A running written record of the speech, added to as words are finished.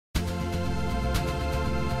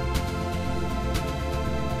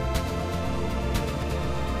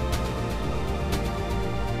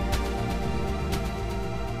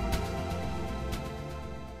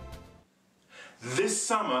This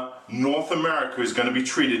summer, North America is going to be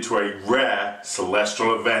treated to a rare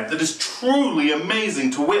celestial event that is truly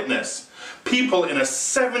amazing to witness. People in a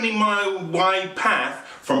 70-mile wide path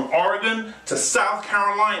from Oregon to South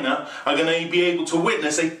Carolina are going to be able to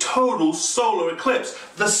witness a total solar eclipse.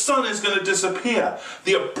 The sun is going to disappear.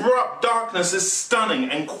 The abrupt darkness is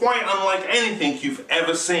stunning and quite unlike anything you've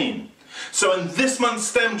ever seen. So in this month's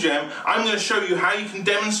STEM Gem, I'm going to show you how you can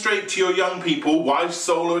demonstrate to your young people why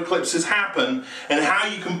solar eclipses happen and how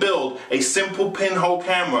you can build a simple pinhole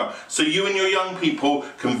camera so you and your young people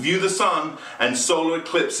can view the sun and solar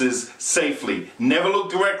eclipses safely. Never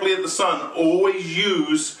look directly at the sun, always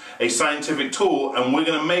use a scientific tool, and we're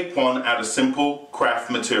going to make one out of simple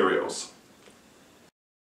craft materials.